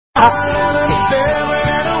I'm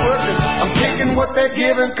taking what they're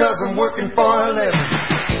giving because I'm working for a living.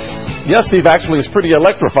 Yes, Steve, actually it's pretty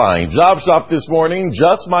electrifying. Job Shop this morning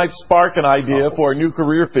just might spark an idea for a new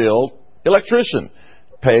career field, electrician.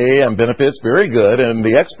 Pay and benefits, very good, and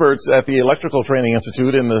the experts at the Electrical Training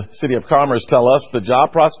Institute in the City of Commerce tell us the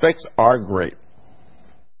job prospects are great.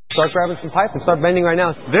 Start grabbing some pipe and start bending right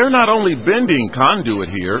now. They're not only bending conduit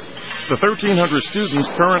here. The 1,300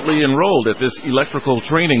 students currently enrolled at this Electrical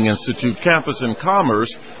Training Institute campus in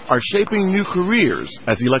Commerce are shaping new careers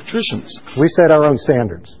as electricians. We set our own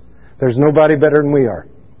standards. There's nobody better than we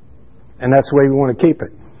are, and that's the way we want to keep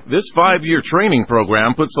it. This 5-year training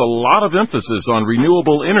program puts a lot of emphasis on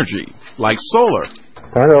renewable energy, like solar.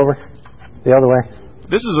 Turn it over. The other way.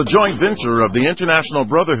 This is a joint venture of the International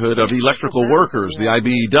Brotherhood of Electrical Workers, the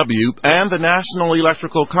I.B.E.W, and the National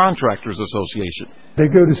Electrical Contractors Association.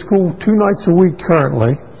 They go to school 2 nights a week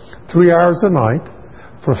currently, 3 hours a night,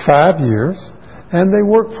 for 5 years, and they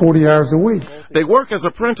work 40 hours a week. They work as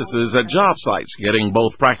apprentices at job sites, getting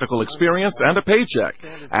both practical experience and a paycheck.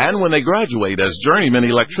 And when they graduate as journeyman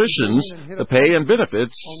electricians, the pay and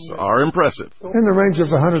benefits are impressive. In the range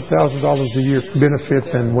of $100,000 a year,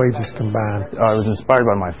 benefits and wages combined. I was inspired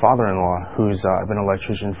by my father-in-law, who's been an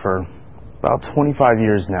electrician for about 25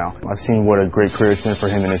 years now. I've seen what a great career it's been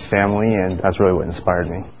for him and his family, and that's really what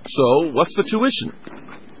inspired me. So, what's the tuition?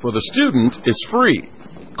 For the student, it's free.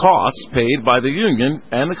 Costs paid by the union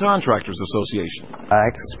and the Contractors Association. I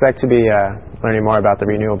expect to be learning more about the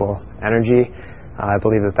renewable energy. I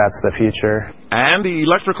believe that that's the future. And the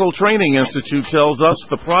Electrical Training Institute tells us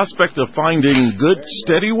the prospect of finding good,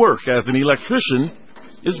 steady work as an electrician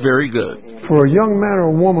is very good. For a young man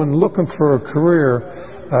or woman looking for a career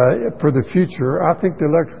for the future, I think the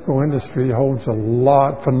electrical industry holds a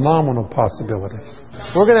lot, phenomenal possibilities.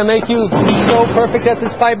 We're going to make you so perfect at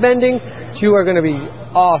this pipe bending, you are going to be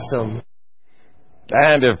awesome.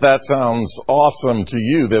 And if that sounds awesome to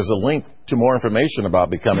you, there's a link to more information about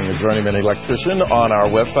becoming a journeyman electrician on our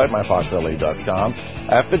website, myfoxla.com.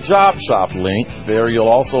 At the Job Shop link, there you'll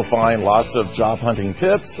also find lots of job hunting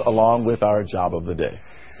tips along with our job of the day.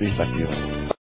 Steve, back to you.